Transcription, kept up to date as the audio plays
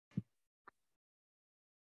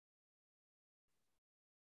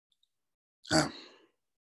Good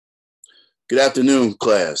afternoon,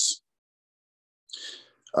 class.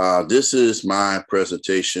 This is my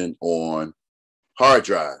presentation on hard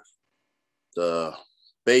drive, the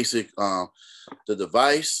basic, the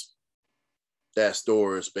device that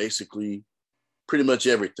stores basically pretty much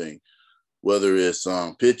everything, whether it's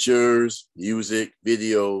pictures, music,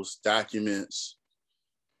 videos, documents,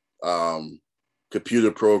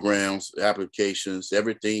 computer programs, applications,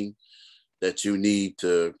 everything that you need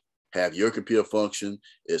to have your computer function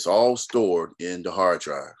is all stored in the hard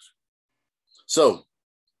drive. So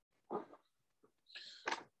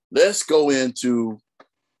let's go into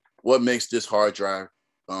what makes this hard drive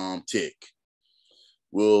tick.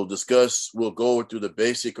 We'll go through the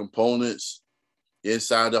basic components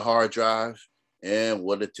inside the hard drive and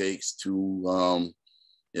what it takes to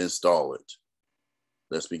install it.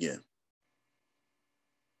 Let's begin.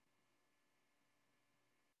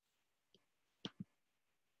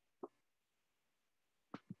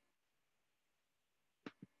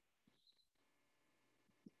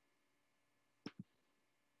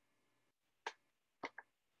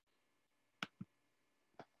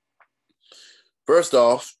 First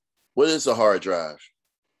off, what is a hard drive?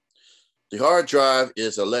 The hard drive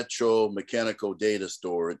is an electromechanical data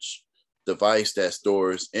storage device that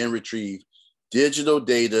stores and retrieves digital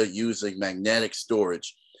data using magnetic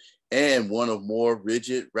storage and one of more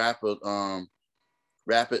rigid, rapidly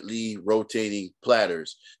rotating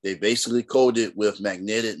platters. They basically coated with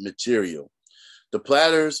magnetic material. The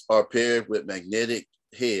platters are paired with magnetic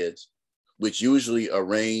heads, which usually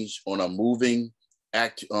arrange on a moving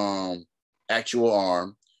actual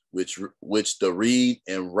arm, which the read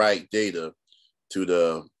and write data to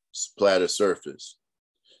the platter surface.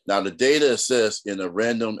 Now, the data assessed in a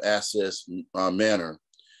random access manner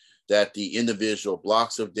that the individual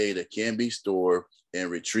blocks of data can be stored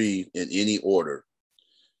and retrieved in any order.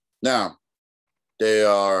 Now, they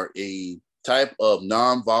are a type of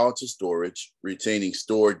non-volatile storage, retaining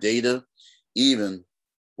stored data even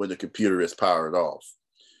when the computer is powered off.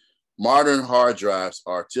 Modern hard drives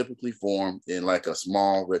are typically formed in like a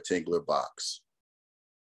small rectangular box.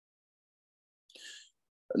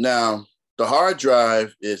 Now, the hard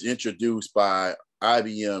drive is introduced by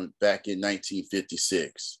IBM back in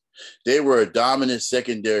 1956. They were a dominant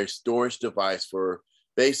secondary storage device for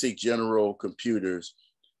basic general computers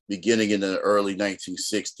beginning in the early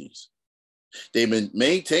 1960s. They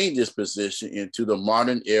maintained this position into the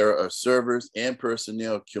modern era of servers and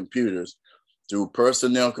personnel computers through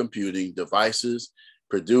personnel computing devices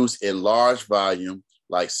produced in large volume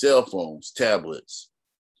like cell phones, tablets.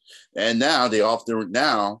 And now they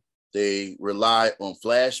rely on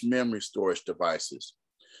flash memory storage devices.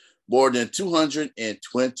 More than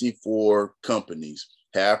 224 companies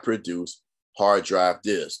have produced hard drive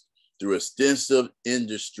disks through extensive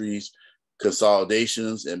industries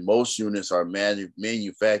consolidations, and most units are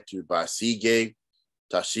manufactured by Seagate,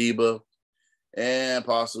 Toshiba, and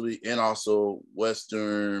also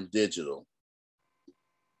Western Digital.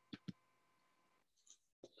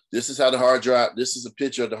 This is how the hard drive, this is a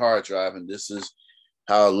picture of the hard drive, and this is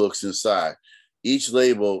how it looks inside. Each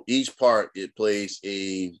part, it plays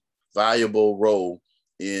a valuable role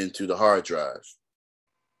into the hard drive.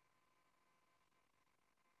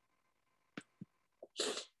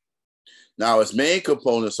 Now, its main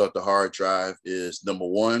components of the hard drive is number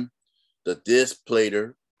one, the disk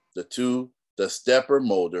plater, the two, the stepper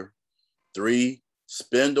motor, three,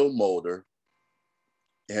 spindle motor,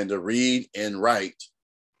 and the read and write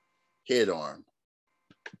head arm.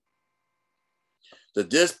 The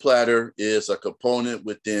disk platter is a component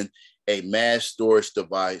within a mass storage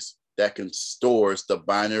device that can store the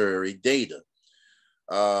binary data,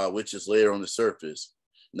 which is layer on the surface.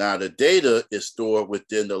 Now, the data is stored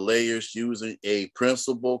within the layers using a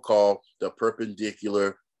principle called the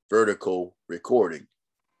perpendicular vertical recording.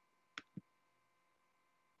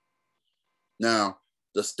 Now,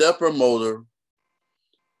 the stepper motor,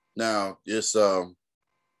 the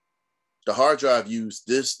hard drive used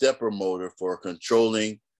this stepper motor for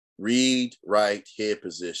controlling read-write head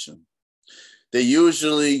position. They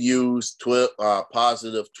usually use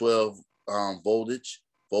positive 12 voltage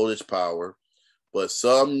power, but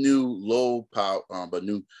some new low power,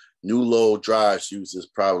 new low drives uses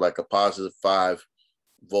probably like a positive 5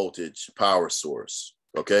 voltage power source.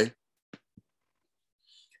 Okay.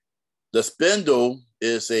 The spindle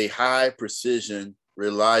is a high precision,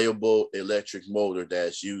 reliable electric motor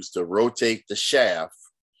that's used to rotate the shaft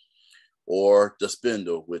or the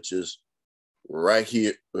spindle, which is right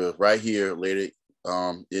here later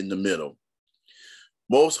in the middle.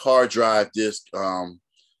 Most hard drive disk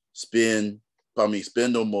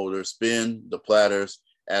spindle motors spin the platters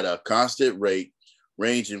at a constant rate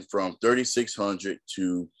ranging from 3,600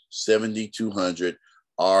 to 7,200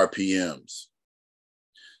 RPMs.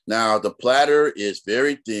 Now, the platter is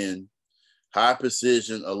very thin, high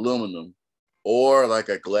precision aluminum, or like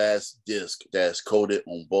a glass disc that's coated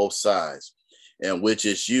on both sides, and which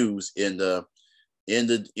is used in the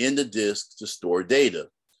disc to store data.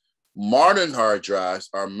 Modern hard drives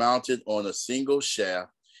are mounted on a single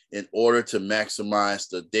shaft in order to maximize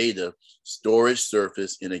the data storage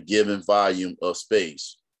surface in a given volume of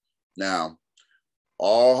space. Now,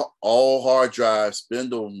 all hard drive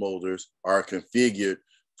spindle motors are configured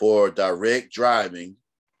for direct driving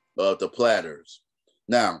of the platters.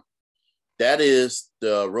 Now, that is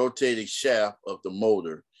the rotating shaft of the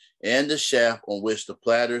motor, and the shaft on which the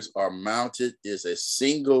platters are mounted is a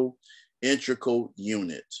single integral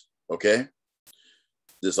unit, okay?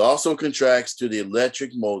 This also contracts to the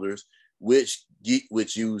electric motors, which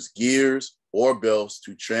use gears or belts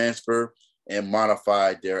to transfer and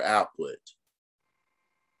modify their output.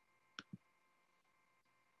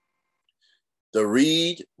 The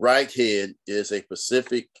read-write head is a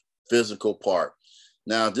specific physical part.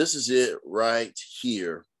 Now, this is it right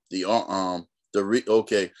here. This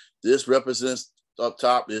represents up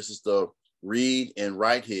top. This is the read and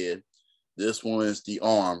write head. This one is the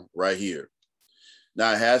arm right here.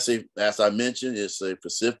 Now, it has as I mentioned, it's a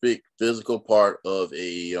specific physical part of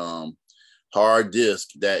a hard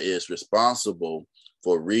disk that is responsible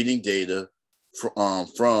for reading data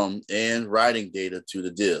from and writing data to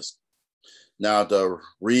the disk. Now, the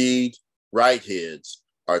read-write heads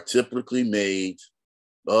are typically made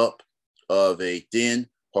up of a thin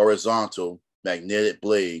horizontal magnetic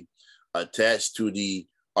blade attached to the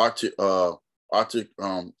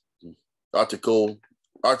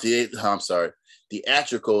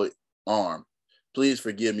theatrical arm. Please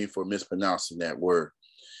forgive me for mispronouncing that word.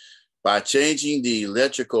 By changing the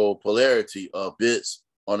electrical polarity of bits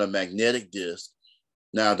on a magnetic disk,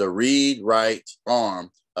 now the read-write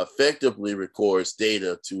arm effectively records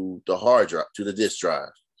data to the hard drive, to the disk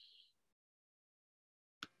drive.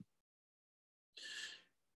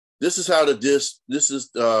 This is how this is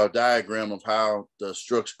the diagram of how the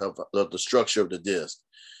structure of the disk.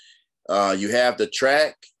 You have the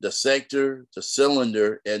track, the sector, the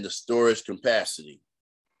cylinder, and the storage capacity.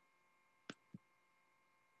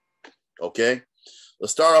 Okay,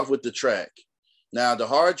 let's start off with the track. Now, the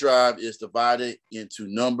hard drive is divided into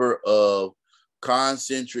a number of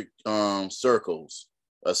concentric circles,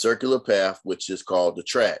 a circular path, which is called the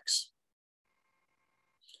tracks.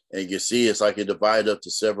 And you can see it's like it divided up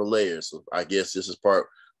to several layers. So I guess this is part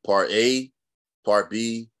A, part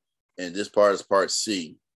B, and this part is part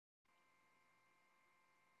C.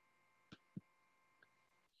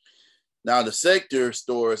 Now, the sector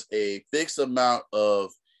stores a fixed amount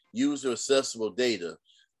of user accessible data,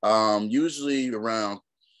 usually around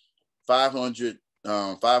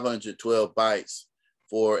 512 bytes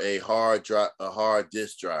for a hard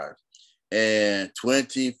disk drive, and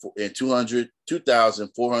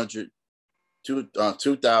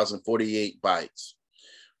 2,048 bytes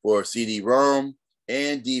for CD-ROM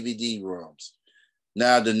and DVD-ROMs.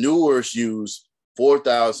 Now, the newers use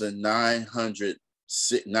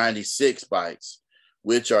 4,996 bytes,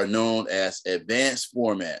 which are known as advanced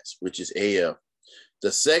formats, which is AF.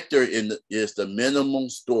 The sector is the minimum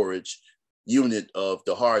storage unit of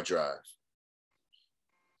the hard drive.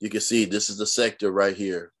 You can see this is the sector right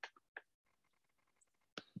here.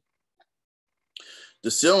 The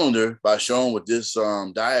cylinder, by shown with this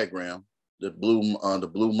diagram, the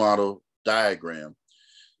blue model diagram.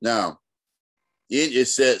 Now, it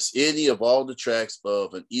sets any of all the tracks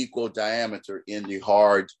of an equal diameter in the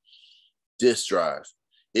hard disk drive.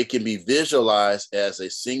 It can be visualized as a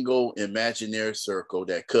single imaginary circle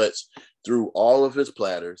that cuts through all of its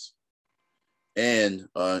platters and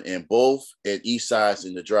both at each side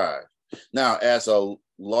in the drive. Now, as a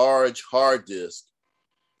large hard disk,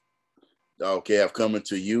 have come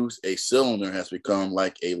into use, a cylinder has become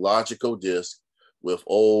like a logical disk with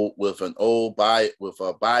a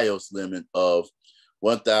BIOS limit of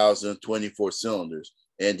 1,024 cylinders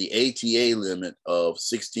and the ATA limit of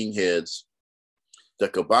 16 heads. The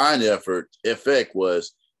combined effect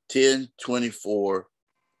was 1024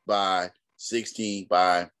 by 16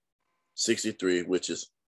 by 63, which is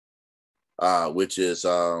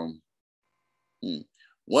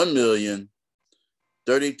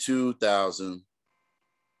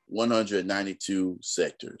 1,032,192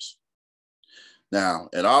 sectors. Now,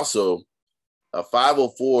 and also a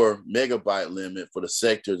 504 megabyte limit for the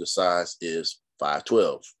sector. The size is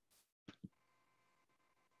 512.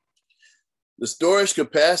 The storage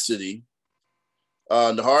capacity,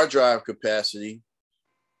 the hard drive capacity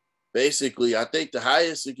basically, I think the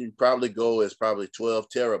highest it can probably go is probably 12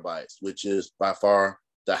 terabytes, which is by far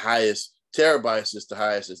the highest. Terabytes is the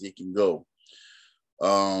highest as it can go.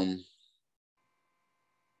 Um,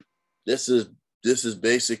 this is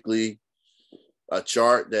basically a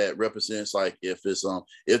chart that represents like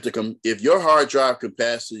if your hard drive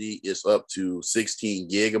capacity is up to 16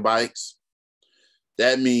 gigabytes,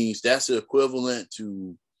 that means that's the equivalent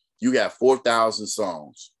to you got 4,000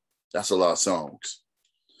 songs. That's a lot of songs.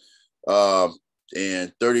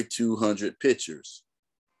 And 3,200 pictures.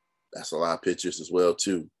 That's a lot of pictures as well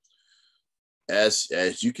too. As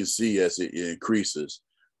you can see, as it increases,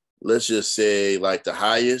 let's just say like the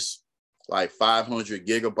highest, like 500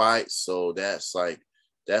 gigabytes. So that's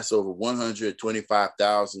over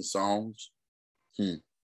 125,000 songs.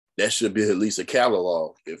 That should be at least a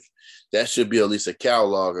catalog. That should be at least a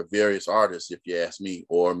catalog of various artists, if you ask me,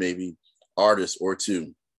 or maybe artists or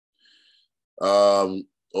two. Over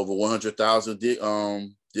 100,000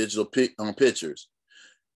 digital pictures.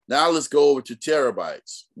 Now let's go over to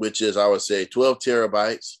terabytes, which is, I would say, 12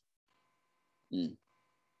 terabytes.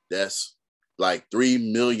 That's like 3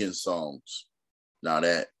 million songs. Now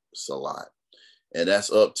that's a lot. And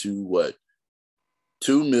that's up to what?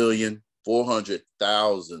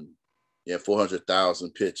 2,400,000. Yeah,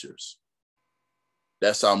 400,000 pictures.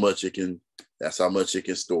 That's how much it can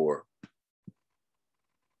store.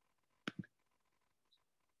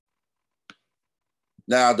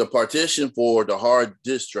 Now the partition for the hard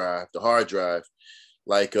drive,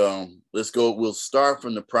 like we'll start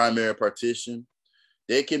from the primary partition.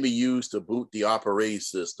 They can be used to boot the operating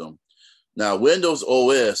system. Now Windows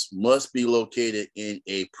OS must be located in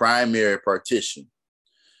a primary partition.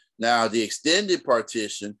 Now the extended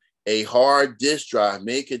partition, a hard disk drive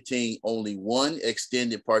may contain only one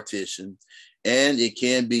extended partition, and it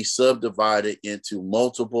can be subdivided into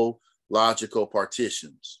multiple logical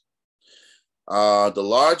partitions.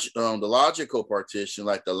 The logical partition,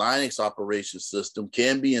 like the Linux operation system,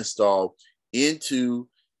 can be installed into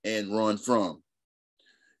and run from.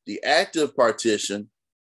 The active partition,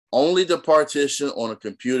 only the partition on a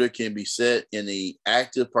computer can be set in the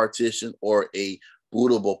active partition or a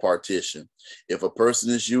bootable partition. If a person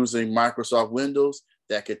is using Microsoft Windows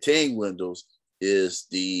that contain Windows, is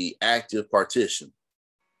the active partition.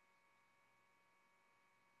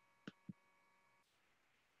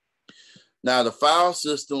 Now, the file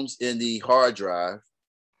systems in the hard drive,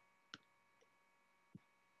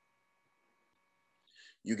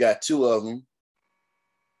 you got two of them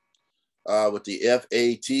with the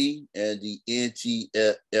FAT and the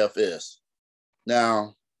NTFS.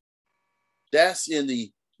 Now, that's in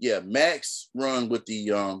the, Macs run with the,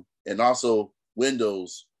 and also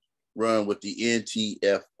Windows run with the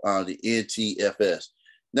NTFS.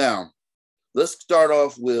 Now, let's start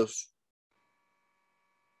off with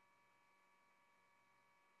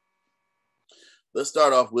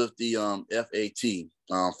the FAT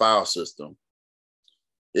file system.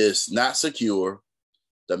 It's not secure.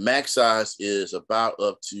 The max size is about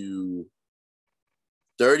up to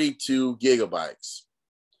 32 gigabytes.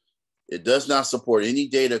 It does not support any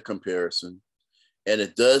data comparison, and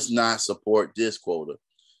it does not support disk quota.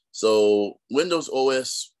 So Windows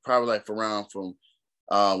OS probably like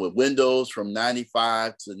with Windows from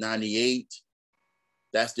 95 to 98,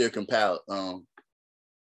 that's their compatibility.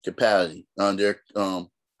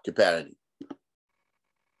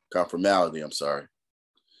 Conformality, I'm sorry.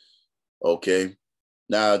 Okay.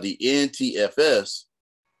 Now the NTFS,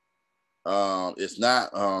 it's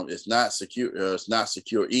not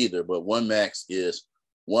secure either, but one max is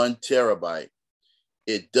 1 terabyte.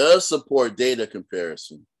 It does support data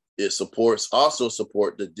comparison. It also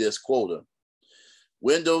support the disk quota.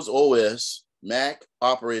 Windows OS, Mac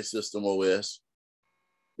operating system OS,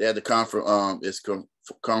 they have the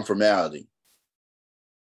conformality.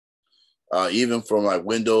 Even from like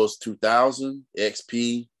Windows 2000,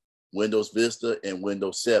 XP, Windows Vista, and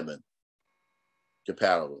Windows 7,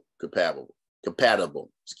 compatible,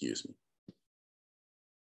 excuse me.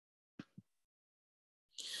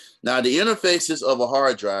 Now the interfaces of a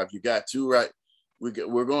hard drive, you got two, right?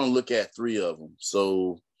 We're going to look at three of them.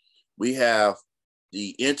 So we have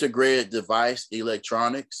the integrated device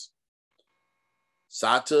electronics,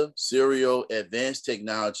 SATA, serial advanced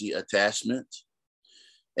technology attachment,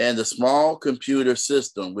 and the small computer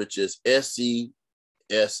system, which is SCSI.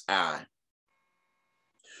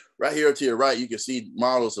 Right here to your right, you can see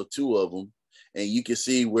models of two of them, and you can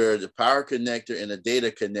see where the power connector and the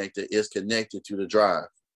data connector is connected to the drive.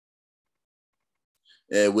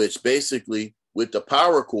 And which basically, with the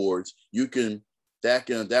power cords,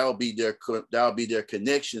 that'll be their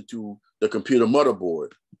connection to the computer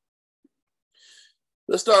motherboard.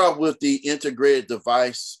 Let's start off with the integrated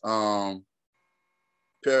device,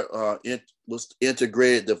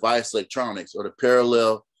 integrated device electronics, or the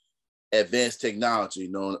parallel advanced technology,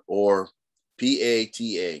 known or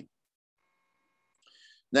PATA.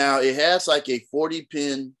 Now it has like a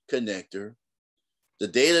 40-pin connector. The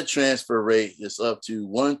data transfer rate is up to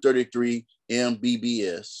 133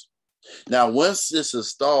 Mbps. Now, once this is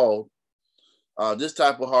installed, this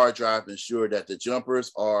type of hard drive ensures that the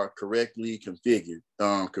jumpers are correctly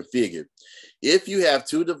configured. If you have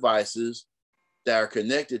two devices that are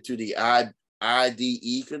connected to the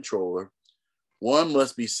IDE controller, one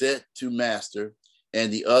must be set to master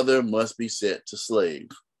and the other must be set to slave.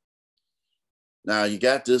 Now you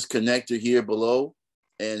got this connector here below,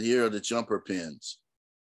 and here are the jumper pins.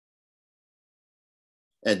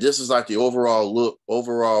 And this is like the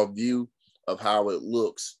overall view of how it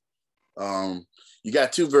looks. You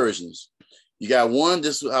got two versions. You got one,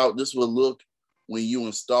 this is how this will look when you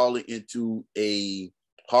install it into a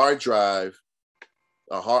hard drive,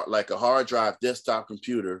 like a hard drive desktop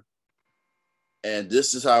computer. And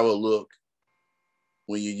this is how it look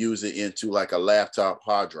when you use it into like a laptop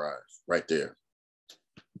hard drive right there.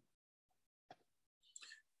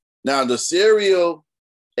 Now the serial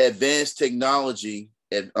advanced technology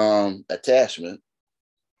attachment,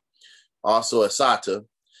 also a SATA.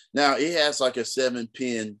 Now it has like a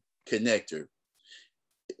 7-pin connector.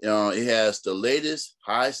 It has the latest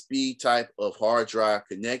high-speed type of hard drive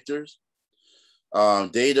connectors.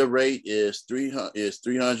 Data rate is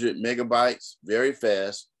 300 megabytes, very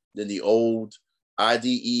fast than the old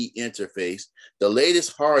IDE interface. The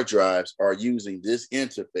latest hard drives are using this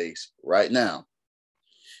interface right now.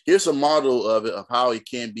 Here's a model of it, of how it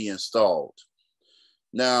can be installed.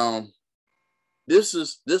 Now,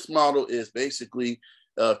 this model is basically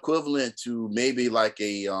equivalent to maybe like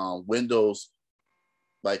a Windows,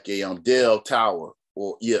 like a Dell tower,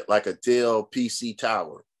 or like a Dell PC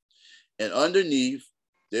tower. And underneath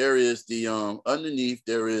there is the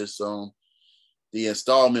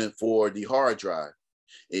installment for the hard drive.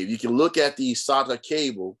 If you can look at the SATA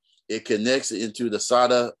cable, it connects into the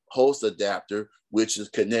SATA host adapter, which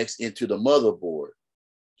connects into the motherboard.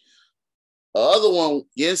 The other one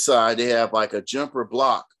inside, they have like a jumper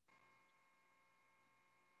block,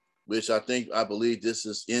 which I believe this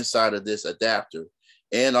is inside of this adapter,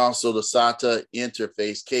 and also the SATA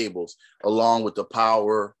interface cables along with the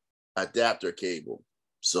power adapter cable.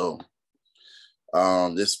 So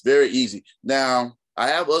it's very easy. Now I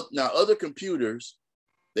have other computers,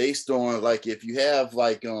 based on like, if you have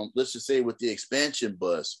like let's just say with the expansion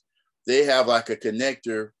bus, they have like a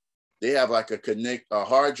connector. They have like a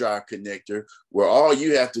hard drive connector where all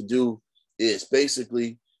you have to do is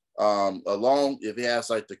basically if it has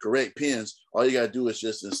like the correct pins, all you got to do is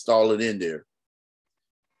just install it in there,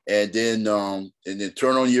 and then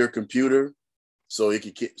turn on your computer so it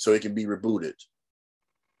can be rebooted.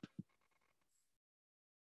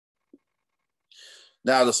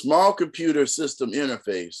 Now the small computer system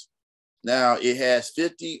interface, now it has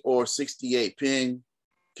 50 or 68 pin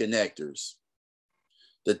connectors.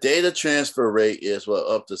 The data transfer rate is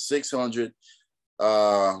up to 600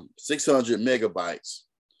 megabytes.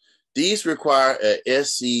 These require a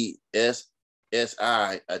SCSI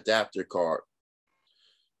adapter card.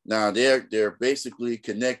 Now they're basically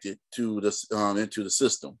connected to this into the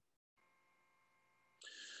system.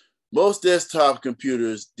 Most desktop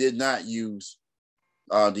computers did not use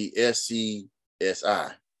the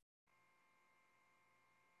SCSI.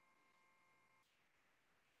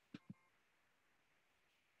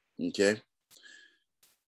 Okay.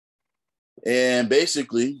 And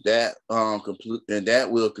basically that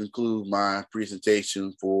will conclude my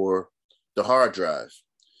presentation for the hard drive.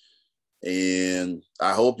 And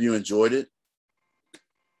I hope you enjoyed it.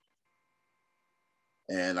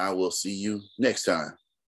 And I will see you next time.